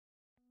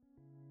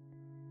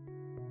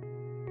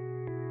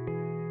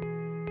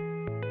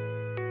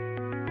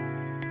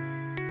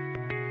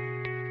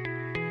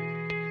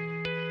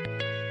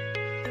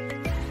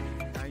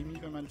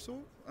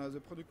the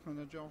product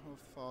manager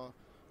of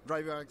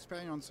driver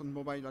experience on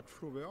mobile at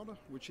Flowbird,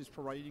 which is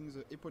providing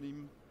the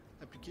eponym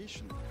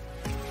application.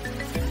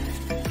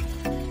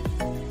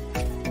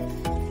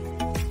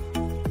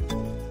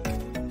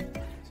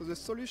 So the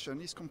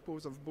solution is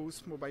composed of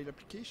both mobile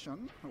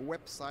application, a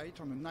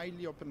website on a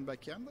nicely open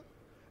backend,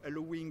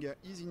 allowing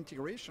easy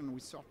integration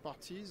with third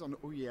parties and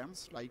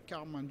OEMs like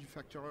car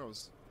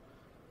manufacturers.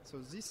 So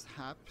this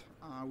app,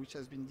 which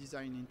has been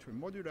designed into a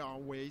modular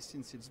way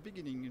since its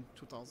beginning in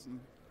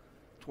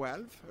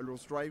 2012,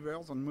 allows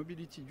drivers and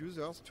mobility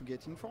users to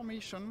get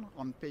information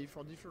and pay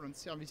for different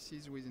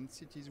services within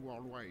cities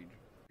worldwide.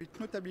 It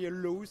notably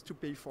allows to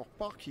pay for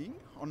parking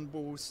on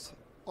both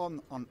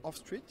on and off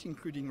street,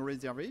 including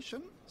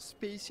reservation,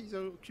 spaces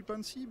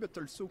occupancy, but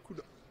also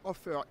could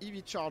offer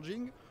EV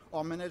charging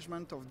or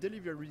management of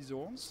delivery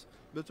zones,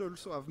 but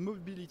also have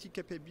mobility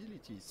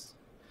capabilities.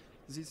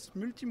 This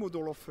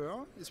multimodal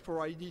offer is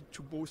provided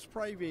to both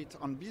private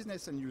and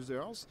business end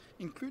users,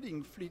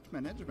 including fleet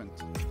management.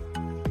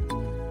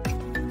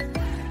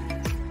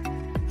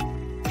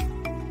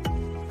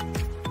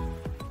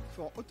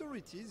 For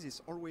authorities,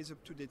 this always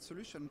up-to-date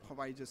solution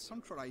provides a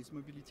centralized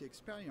mobility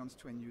experience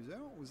to end users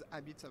whose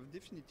habits have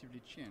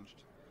definitively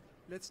changed.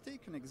 Let's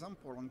take an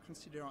example and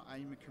consider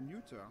I'm a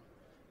commuter.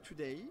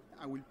 Today,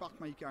 I will park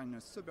my car in a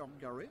suburb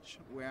garage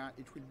where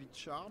it will be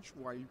charged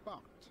while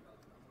parked.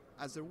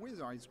 As the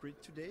weather is great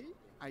today,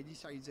 I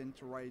decide then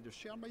to ride a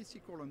shared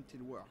bicycle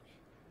until work.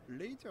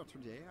 Later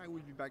today, I will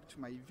be back to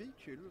my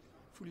vehicle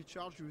fully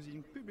charged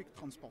using public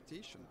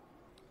transportation.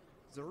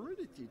 The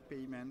related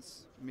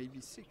payments may be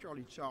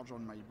securely charged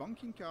on my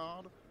banking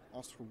card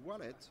or through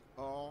wallet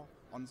or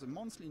on the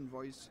monthly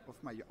invoice of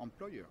my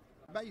employer.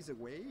 By the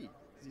way,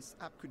 this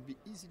app could be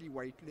easily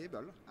white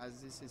labeled,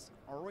 as this is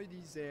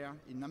already there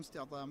in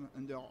Amsterdam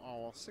under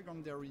our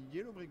secondary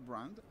Yellow Brick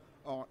brand,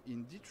 or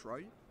in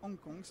Detroit, Hong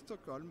Kong,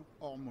 Stockholm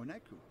or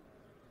Monaco.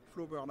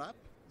 Flowbird app,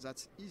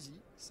 that's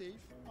easy, safe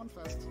and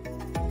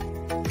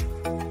fast.